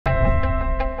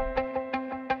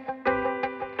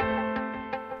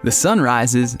The sun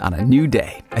rises on a new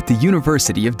day at the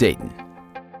University of Dayton.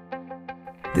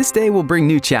 This day will bring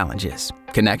new challenges,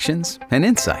 connections, and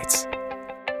insights.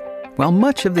 While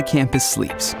much of the campus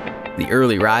sleeps, the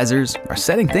early risers are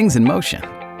setting things in motion.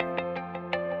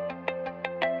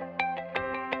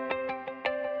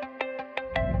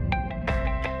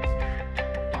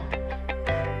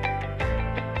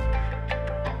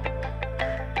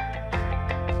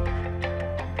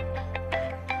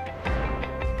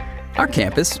 Our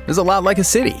campus is a lot like a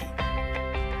city.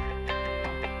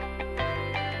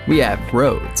 We have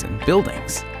roads and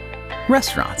buildings,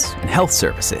 restaurants and health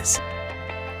services.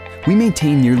 We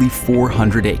maintain nearly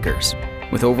 400 acres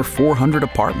with over 400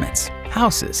 apartments,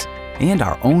 houses, and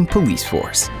our own police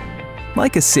force.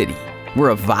 Like a city, we're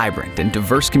a vibrant and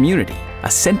diverse community,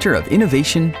 a center of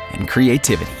innovation and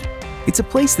creativity. It's a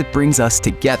place that brings us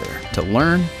together to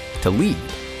learn, to lead,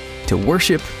 to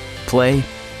worship, play,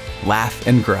 laugh,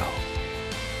 and grow.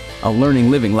 A learning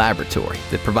living laboratory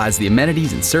that provides the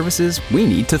amenities and services we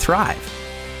need to thrive.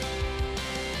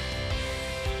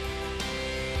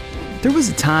 There was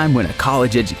a time when a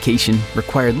college education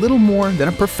required little more than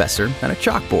a professor and a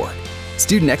chalkboard.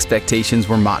 Student expectations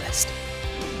were modest.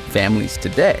 Families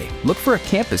today look for a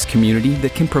campus community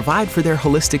that can provide for their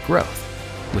holistic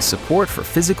growth, with support for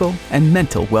physical and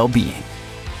mental well-being.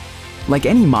 Like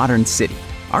any modern city,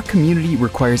 our community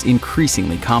requires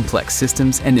increasingly complex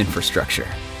systems and infrastructure.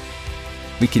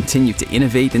 We continue to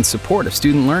innovate in support of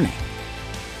student learning.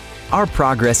 Our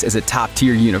progress as a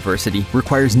top-tier university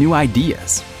requires new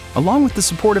ideas, along with the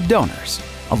support of donors,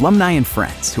 alumni, and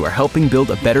friends who are helping build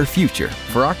a better future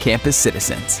for our campus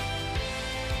citizens.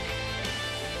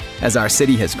 As our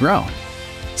city has grown,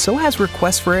 so has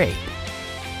requests for aid.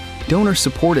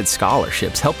 Donor-supported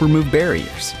scholarships help remove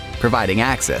barriers, providing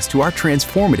access to our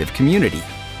transformative community.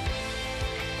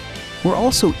 We're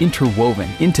also interwoven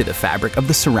into the fabric of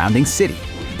the surrounding city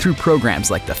through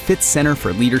programs like the Fitz Center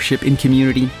for Leadership in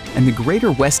Community and the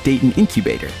Greater West Dayton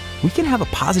Incubator. We can have a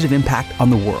positive impact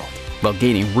on the world while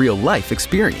gaining real-life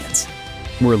experience.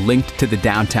 We're linked to the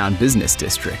downtown business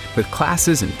district with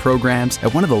classes and programs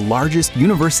at one of the largest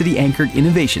university-anchored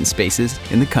innovation spaces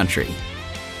in the country.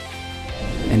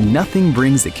 And nothing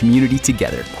brings the community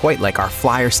together quite like our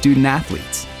Flyer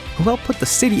student-athletes, who help put the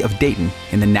city of Dayton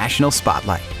in the national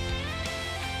spotlight.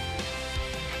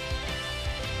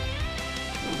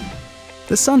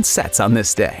 The sun sets on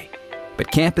this day,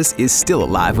 but campus is still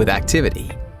alive with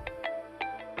activity.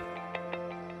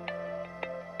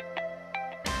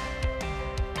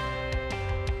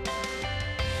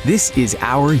 This is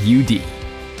our UD,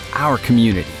 our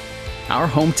community, our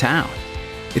hometown.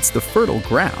 It's the fertile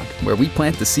ground where we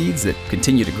plant the seeds that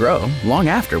continue to grow long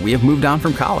after we have moved on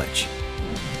from college.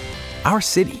 Our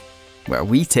city, where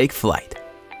we take flight.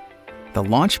 The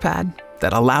launch pad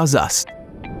that allows us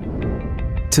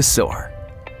to soar.